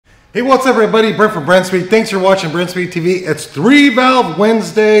Hey, what's up everybody? Brent from Brenspeed. Thanks for watching Brenspeed TV. It's 3-valve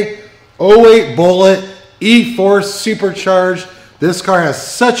Wednesday, 08 Bullitt, E-Force Supercharged. This car has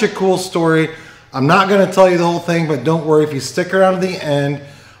such a cool story. I'm not going to tell you the whole thing, but don't worry. If you stick around to the end,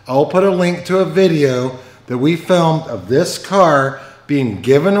 I'll put a link to a video that we filmed of this car being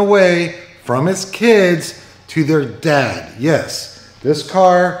given away from his kids to their dad. Yes, this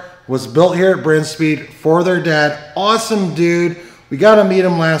car was built here at Brenspeed for their dad. Awesome dude. We got to meet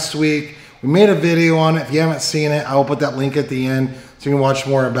him last week. We made a video on it. If you haven't seen it, I'll put that link at the end so you can watch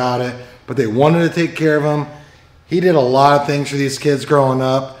more about it. But they wanted to take care of him. He did a lot of things for these kids growing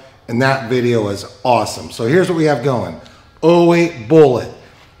up, and that video is awesome. So here's what we have going. 08 Bullitt,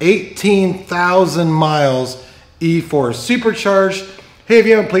 18,000 miles, E-Force Supercharged. Hey, if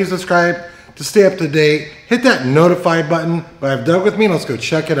you haven't, please subscribe to stay up to date. Hit that notify button. But I have Doug with me. Let's go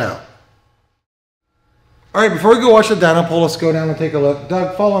check it out. All right, before we go watch the dyno pull, let's go down and take a look.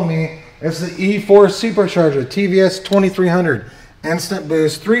 Doug, follow me. It's the E-Force Supercharger, TVS 2300. Instant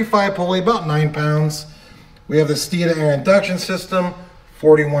boost, 3.5 pulley, about 9 pounds. We have the Steeda air induction system,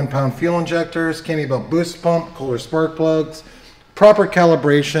 41-pound fuel injectors, Candy Belt boost pump, Kohler spark plugs, proper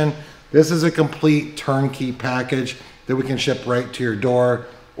calibration. This is a complete turnkey package that we can ship right to your door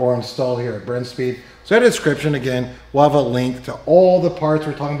or install here at Brenspeed. So in the description, again, we'll have a link to all the parts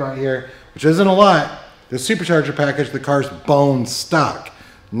we're talking about here, which isn't a lot. The Supercharger package, the car's bone stock,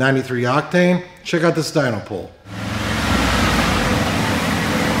 93 octane. Check out this dyno pull.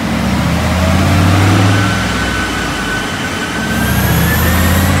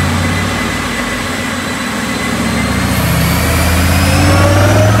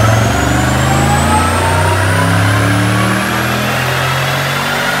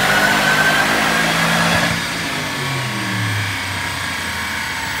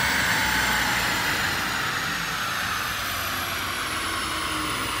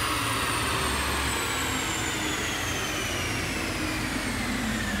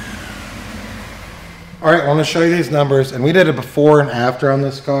 All right, I want to show you these numbers, and we did a before and after on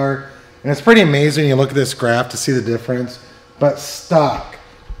this car, and it's pretty amazing. You look at this graph to see the difference. But stock,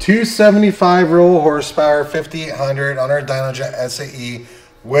 275 raw horsepower, 5,800 on our Dynojet SAE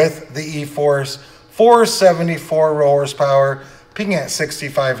with the E-Force, 474 raw horsepower, peaking at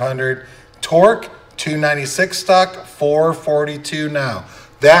 6,500. Torque, 296 stock, 442 now.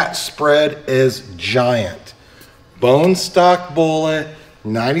 That spread is giant. Bone stock Bullitt,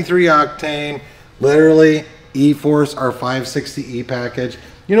 93 octane. Literally, E-Force, our 560E package.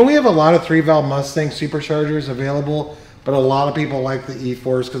 You know, we have a lot of 3-valve Mustang superchargers available, but a lot of people like the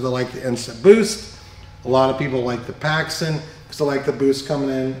E-Force because they like the instant boost. A lot of people like the Paxton because they like the boost coming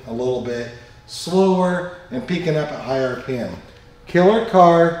in a little bit slower and peaking up at high RPM. Killer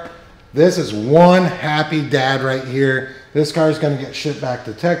car. This is one happy dad right here. This car is going to get shipped back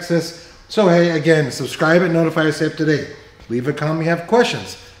to Texas. So hey, again, subscribe and notify us up to date. Leave a comment if you have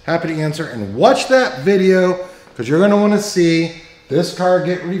questions. Happy to answer, and watch that video because you're going to want to see this car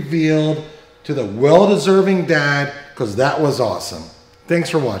get revealed to the well-deserving dad because that was awesome. Thanks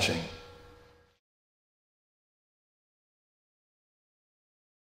for watching.